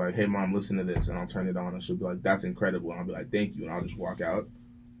room and be like, hey, Mom, listen to this, and I'll turn it on, and she'll be like, that's incredible, and I'll be like, thank you, and I'll just walk out.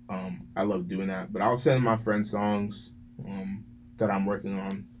 I love doing that, but I'll send my friends songs that I'm working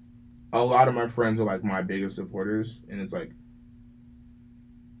on. A lot of my friends are like my biggest supporters, and it's like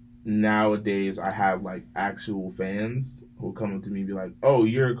nowadays I have like actual fans who come up to me and be like, oh,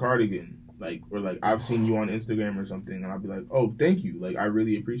 you're a Cardigan, like, or like I've seen you on Instagram or something, and I'll be like, oh, thank you, like I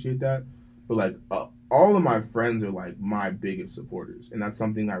really appreciate that. But like all of my friends are like my biggest supporters, and that's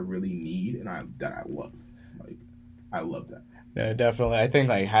something I really need, and I love. Like, I love that. Yeah, definitely. I think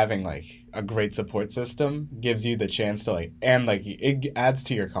like having like a great support system gives you the chance to like, and like it adds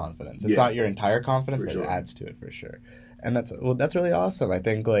to your confidence. It's not your entire confidence, but it adds to it for sure. And that's really awesome. I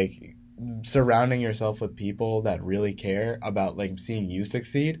think like surrounding yourself with people that really care about like seeing you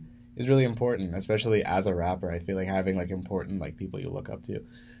succeed is really important, especially as a rapper. I feel like having like important like people you look up to.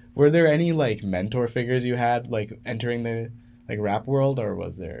 Were there any like mentor figures you had like entering the like rap world, or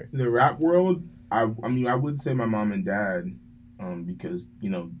was there the rap world? I mean, I would say my mom and dad, because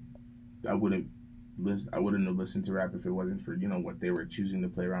I wouldn't have listened to rap if it wasn't for what they were choosing to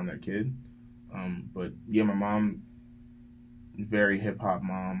play around their kid. But yeah, my mom, very hip hop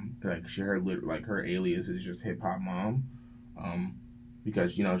mom. Like her alias is just hip hop mom,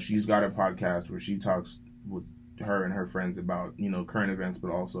 because she's got a podcast where she talks with her and her friends about current events, but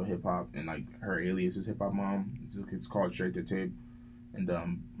also hip hop, and like her alias is hip hop mom. It's called Straight to Tape.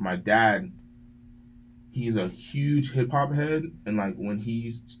 And my dad, he's a huge hip hop head, and like when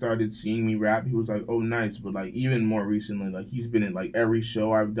he started seeing me rap, he was like, "Oh, nice." But like even more recently, like he's been in like every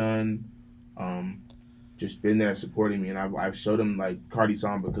show I've done, just been there supporting me, and I've showed him like Cardi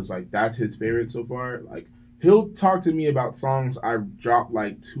song because like that's his favorite so far. Like he'll talk to me about songs I dropped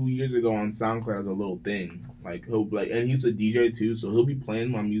like 2 years ago on SoundCloud as a little thing. Like he'll like, and he's a DJ too, so he'll be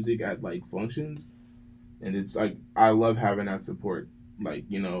playing my music at like functions, and it's like I love having that support, like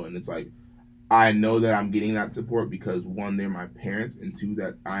and it's like I know that I'm getting that support because one, they're my parents, and two,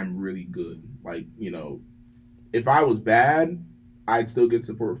 that I'm really good. Like if I was bad, I'd still get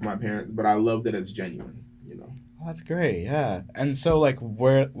support from my parents, but I love that it's genuine. Oh, that's great, yeah. And so like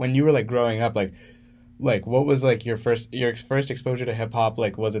when you were like growing up, like what was like your first exposure to hip hop?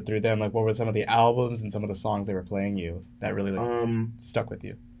 Like was it through them? Like what were some of the albums and some of the songs they were playing you that really like stuck with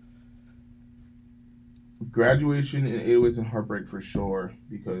you? Graduation and 808s and Heartbreak for sure,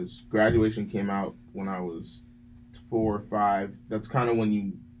 because Graduation came out when I was 4 or 5. That's kind of when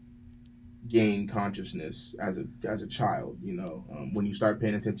you gain consciousness as a child, when you start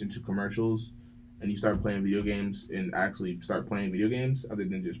paying attention to commercials and you start playing video games and actually start playing video games other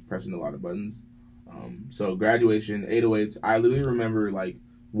than just pressing a lot of buttons. So Graduation, 808s, I literally remember like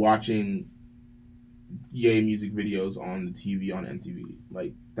watching Ye music videos on the TV on MTV.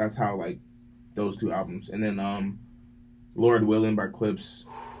 Like that's how like those two albums, and then Lord Willing by Clips,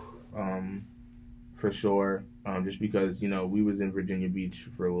 for sure. Just because we was in Virginia Beach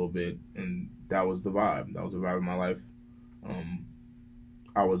for a little bit, and that was the vibe. That was the vibe of my life.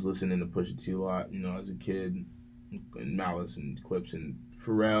 I was listening to Pusha T a lot, as a kid, and Malice and Clips and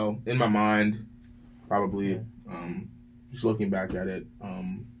Pharrell in my mind, probably. Just looking back at it.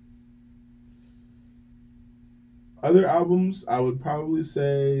 Other albums, I would probably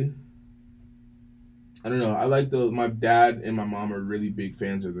say, I don't know. I like my dad and my mom are really big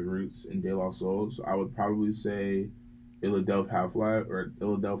fans of The Roots and De La Soul, so I would probably say Philadelphia Half-Life or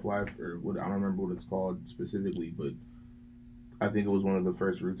Philadelphia Life or what, I don't remember what it's called specifically, but I think it was one of the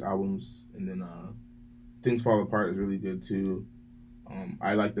first Roots albums. And then Things Fall Apart is really good too.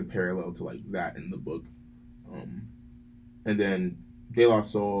 I like the parallel to like that in the book. And then De La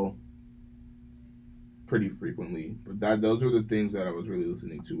Soul pretty frequently, but those were the things that I was really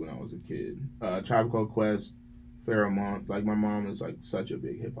listening to when I was a kid. Tribe Called Quest, Pharoah Monch. Like my mom is like such a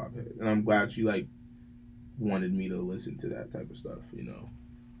big hip hop head, and I'm glad she like wanted me to listen to that type of stuff.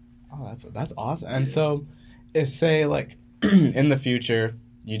 Oh, that's awesome. And so, if say like in the future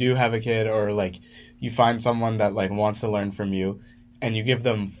you do have a kid, or like you find someone that like wants to learn from you, and you give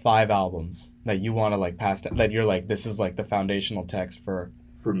them 5 albums that you want to like pass down, that you're like, this is like the foundational text for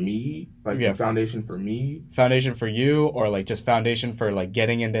me, like the foundation for me, foundation for you, or like just foundation for like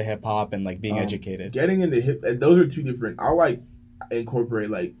getting into hip hop and like being educated. Getting into those are two different. I'll like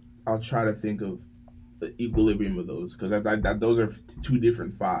incorporate, like I'll try to think of the equilibrium of those, because those are two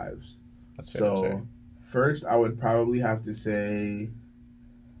different 5s. That's fair. So that's fair. First, I would probably have to say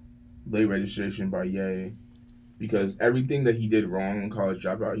Late Registration by Ye, because everything that he did wrong in College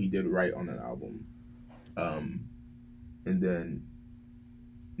Dropout, he did right on that album. And then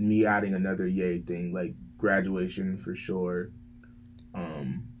me adding another Ye thing, like Graduation for sure.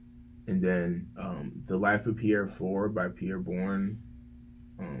 And then The Life of Pierre 4 by Pierre Bourne.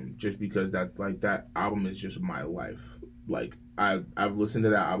 Just because that album is just my life. Like I've listened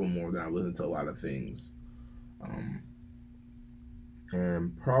to that album more than I've listened to a lot of things.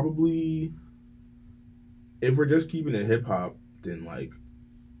 And probably, if we're just keeping it hip hop, then like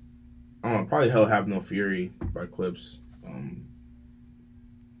I don't know, probably Hell Have No Fury by Clips.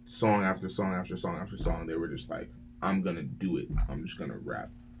 Song after song after song after song, they were just like, I'm gonna do it. I'm just gonna rap.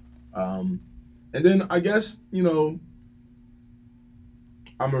 And then I guess, I'm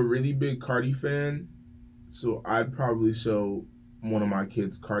a really big Cardi fan, so I'd probably show one of my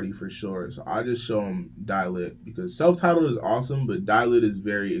kids Cardi for sure. So I just show him Die Lit, because Self-Titled is awesome, but Die Lit is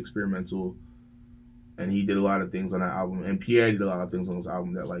very experimental, and he did a lot of things on that album, and Pierre did a lot of things on this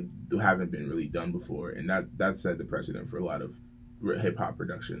album that like haven't been really done before, and that set the precedent for a lot of hip hop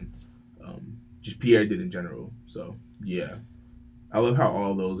production. Just Pierre did in general. So yeah, I love how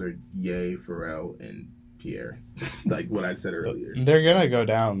all those are Ye, Pharrell, and Pierre. Like what I said earlier, they're gonna go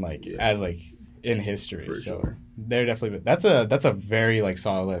down like as like in history. For so sure. They're definitely, that's a very like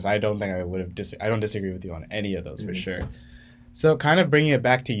solid list. I don't think I would have I don't disagree with you on any of those for sure. So kind of bringing it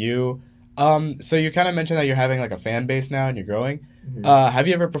back to you. So you kind of mentioned that you're having like a fan base now and you're growing. Have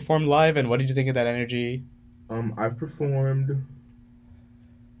you ever performed live, and what did you think of that energy? I've performed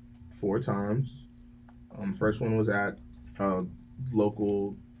 4 times. First one was at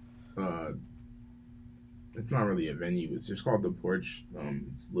local. It's not really a venue. It's just called The Porch.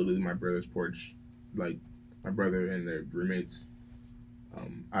 It's literally my brother's porch, like my brother and their roommates.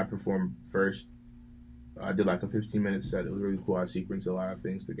 I performed first. I did like a 15-minute set. It was really cool. I sequenced a lot of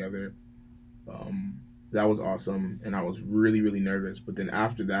things together. That was awesome, and I was really, really nervous. But then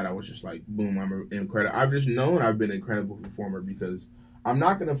after that, I was just like, boom, I'm incredible. I've just known I've been an incredible performer, because I'm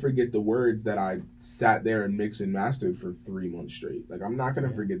not going to forget the words that I sat there and mixed and mastered for 3 months straight. Like, I'm not going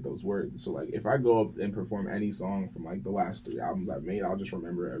to forget those words. So, like, if I go up and perform any song from, like, the last 3 albums I've made, I'll just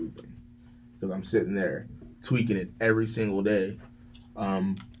remember everything. Because I'm sitting there tweaking it every single day.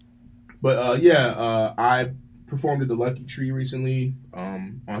 I performed at the Lucky Tree recently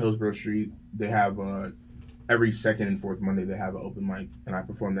on Hillsborough Street. They have every second and fourth Monday they have an open mic, and I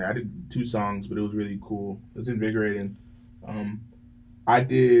performed there. I did 2 songs, but it was really cool. It was invigorating. I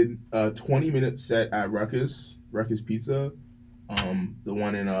did a 20-minute set at Ruckus Pizza, the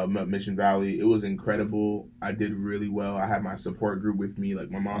one in Mission Valley. It was incredible. I did really well. I had my support group with me.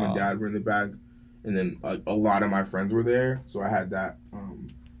 Like, my mom and dad were in the back, and then a lot of my friends were there, so I had that.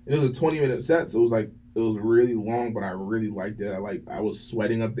 It was a 20-minute set, so it was like, it was really long, but I really liked it. I was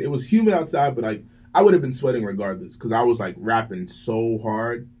sweating up there. It was humid outside, but like I would have been sweating regardless, because I was like rapping so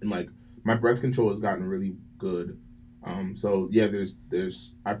hard, and like my breath control has gotten really good. So yeah,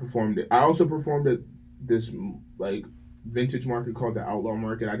 I performed it. I also performed at this like vintage market called the Outlaw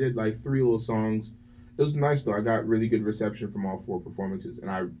Market. I did like three little songs. It was nice though. I got really good reception from all four performances,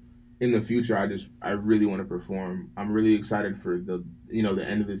 and in the future, I really want to perform. I'm really excited for the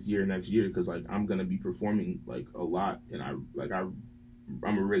end of this year, next year, because like I'm gonna be performing like a lot, and I'm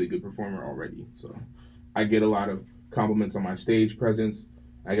a really good performer already. So I get a lot of compliments on my stage presence.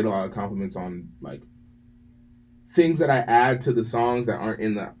 I get a lot of compliments on like things that I add to the songs that aren't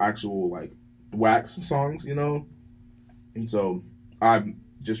in the actual like wax songs, And so I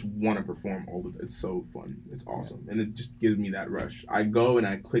just want to perform all of it. It's so fun. It's awesome. And it just gives me that rush. I go and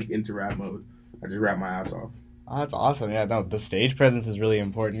I click into rap mode. I just rap my ass off. Oh, that's awesome. Yeah, no, the stage presence is really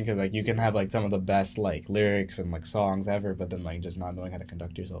important because like you can have like some of the best like lyrics and like songs ever, but then like just not knowing how to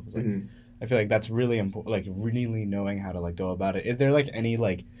conduct yourself is like I feel like that's really important. Like really knowing how to like go about it. Is there like any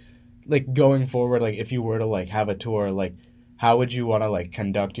like going forward, like if you were to like have a tour, like how would you want to like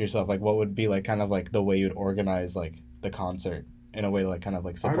conduct yourself? Like what would be like kind of like the way you'd organize like the concert in a way to like kind of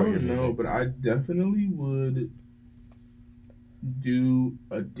like support your music? I don't know, but I definitely would do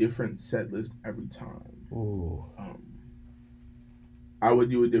a different set list every time. Ooh. I would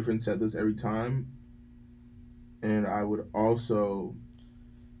do a different set list every time, and I would also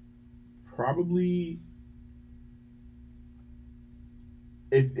probably,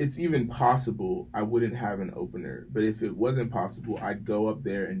 if it's even possible, I wouldn't have an opener. But if it wasn't possible, I'd go up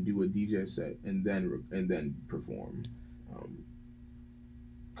there and do a DJ set and then perform.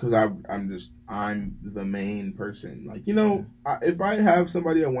 Because I'm the main person. Like, if I have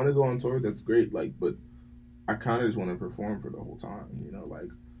somebody I want to go on tour, that's great. Like, but I kind of just want to perform for the whole time. Like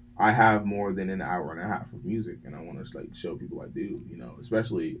I have more than an hour and a half of music, and I want to like show people I do.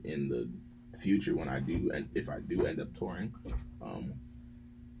 Especially in the future when I do, and if I do end up touring.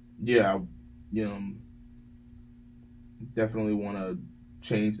 Yeah, definitely want to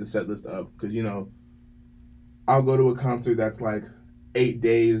change the set list up because I'll go to a concert that's like 8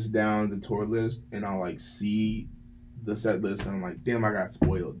 days down the tour list, and I'll like see the set list, and I'm like, damn, I got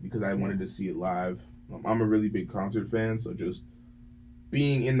spoiled because I wanted to see it live. I'm a really big concert fan, so just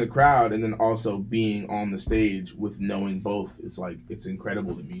being in the crowd and then also being on the stage with knowing both, it's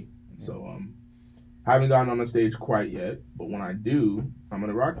incredible to me. So haven't gotten on the stage quite yet, but when I do, I'm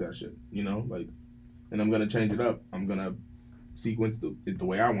gonna rock that shit, and I'm gonna change it up. I'm gonna sequence it the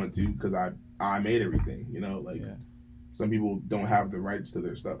way I want to because I made everything, Some people don't have the rights to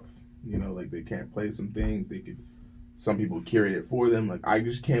their stuff, they can't play some things. Some people curate it for them. Like I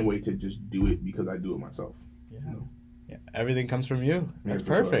just can't wait to just do it because I do it myself. Yeah, yeah. Everything comes from you. That's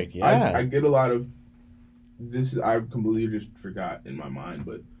perfect. Sure. Yeah, I get a lot of this. I completely just forgot in my mind,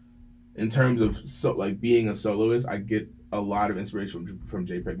 but in terms of being a soloist, I get a lot of inspiration from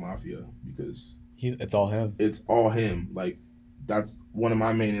JPEG Mafia because it's all him. It's all him. Like that's one of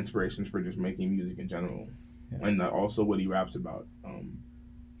my main inspirations for just making music in general, and also what he raps about.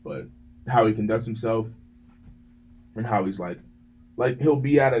 But how he conducts himself, and how he's like he'll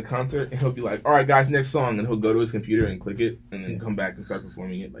be at a concert and he'll be like, all right, guys, next song, and he'll go to his computer and click it, and then come back and start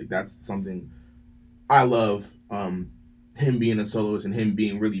performing it. Like that's something I love. Him being a soloist and him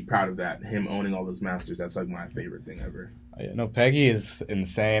being really proud of that, him owning all those masters, that's like my favorite thing ever. No, Peggy is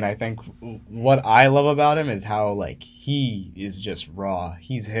insane. I think what I love about him is how like he is just raw.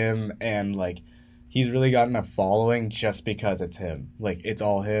 He's him, and like he's really gotten a following just because it's him. Like it's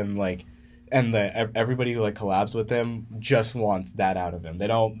all him. Like, and everybody who like collabs with him just wants that out of him. They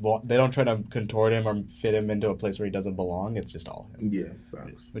don't try to contort him or fit him into a place where he doesn't belong. It's just all him. Yeah,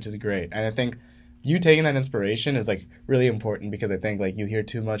 thanks. Which is great, and I think you taking that inspiration is like really important because I think like you hear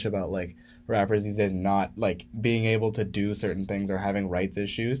too much about like rappers these days not like being able to do certain things or having rights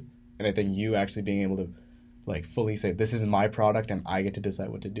issues, and I think you actually being able to like fully say this is my product and I get to decide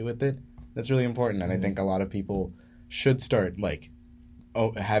what to do with it, that's really important. And I think a lot of people should start like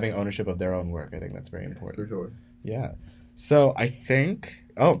having ownership of their own work. I think that's very important. For sure. Yeah. So I think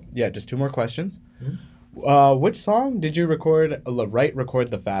just two more questions. Mm-hmm. Which song did you record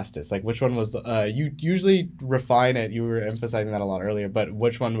the fastest? Like, which one was, you usually refine it, you were emphasizing that a lot earlier, but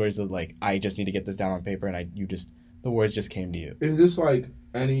which one was it like, I just need to get this down on paper and the words just came to you? Is this like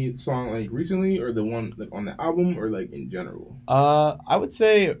any song like recently or the one like on the album or like in general? I would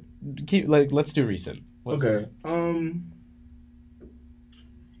say, let's do recent. Okay.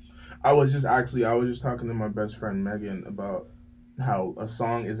 I was just talking to my best friend Megan about how a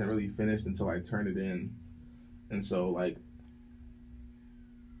song isn't really finished until I turn it in. And so, like,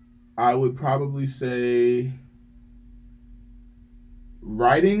 I would probably say,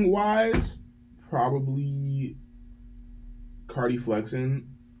 writing-wise, probably Cardi Flexin'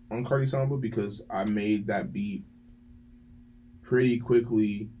 on Cardi Samba because I made that beat pretty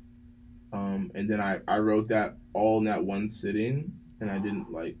quickly And then I wrote that all in that one sitting, and I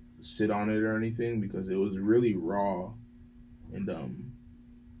didn't like sit on it or anything because it was really raw, and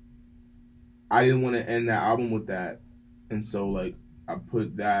I didn't want to end that album with that, and so like I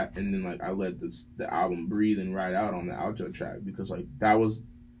put that, and then like I let the album breathe and ride out on the outro track because like that was,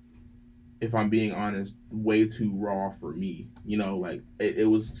 if I'm being honest, way too raw for me. You know, like it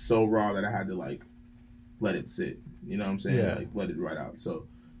was so raw that I had to like let it sit. You know what I'm saying? Yeah. Like let it ride out. So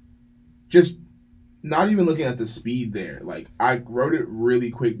just not even looking at the speed there. Like I wrote it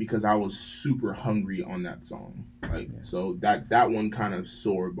really quick because I was super hungry on that song. Like so that one kind of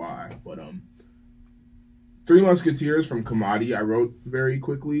soared by. But Three Musketeers from Kamadi I wrote very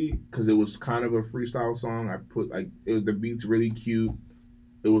quickly because it was kind of a freestyle song. I put like the beat's really cute.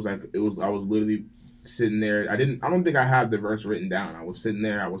 I was literally sitting there. I don't think I had the verse written down. I was sitting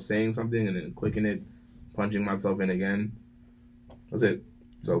there, I was saying something and then clicking it, punching myself in again. That's it.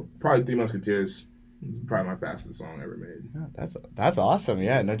 So probably Three Musketeers is probably my fastest song ever made. Yeah, that's awesome.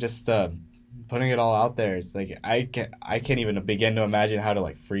 Yeah, no, just putting it all out there. It's like I can't even begin to imagine how to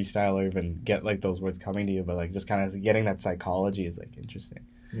like freestyle or even get like those words coming to you, but like just kind of getting that psychology is like interesting.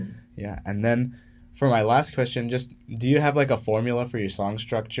 Yeah, and then for my last question, just do you have like a formula for your song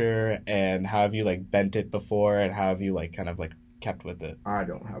structure, and how have you like bent it before, and how have you like kind of like kept with it? I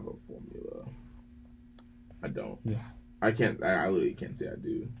don't have a formula. I don't. Yeah. I can't. I literally can't say I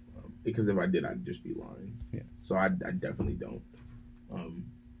do, because if I did, I'd just be lying. Yeah. So I definitely don't.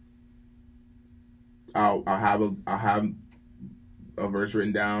 I'll have a verse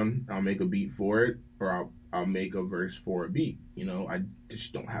written down. I'll make a beat for it, or I'll make a verse for a beat. You know, I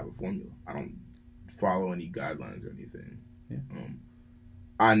just don't have a formula. I don't follow any guidelines or anything. Yeah.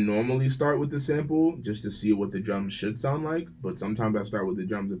 I normally start with the sample just to see what the drums should sound like, but sometimes I start with the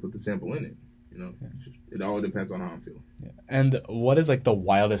drums and put the sample in it. You know, it all depends on how I'm feeling. Yeah. And what is like the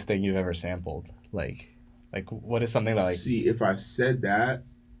wildest thing you've ever sampled? Like what is something that like? See, if I said that,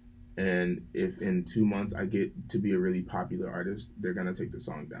 and if in 2 months I get to be a really popular artist, they're gonna take the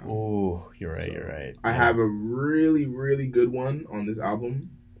song down. Oh, you're right. So you're right. I have a really, really good one on this album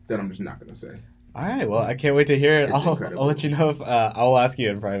that I'm just not gonna say. All right. Well, I can't wait to hear it. I'll let you know if I'll ask you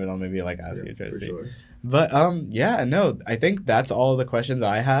in private. I'll maybe like ask you to see. Sure. But yeah, no, I think that's all the questions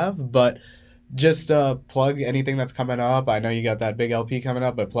I have. But just plug anything that's coming up. I know you got that big LP coming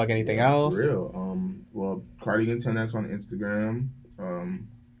up, but plug anything else. For real. Well, Cardigan 10X on Instagram.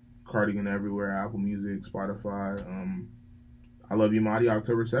 Cardigan everywhere. Apple Music, Spotify. I Love You, Madi,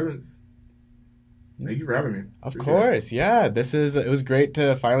 October 7th. Thank you for having me. Of course, yeah. It was great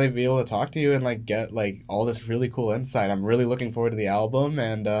to finally be able to talk to you and like get like all this really cool insight. I'm really looking forward to the album,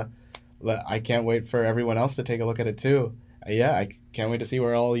 and I can't wait for everyone else to take a look at it too. Yeah, I can't wait to see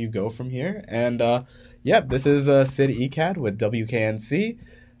where all you go from here. And this is Sid Ecad with WKNC,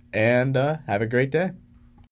 and have a great day.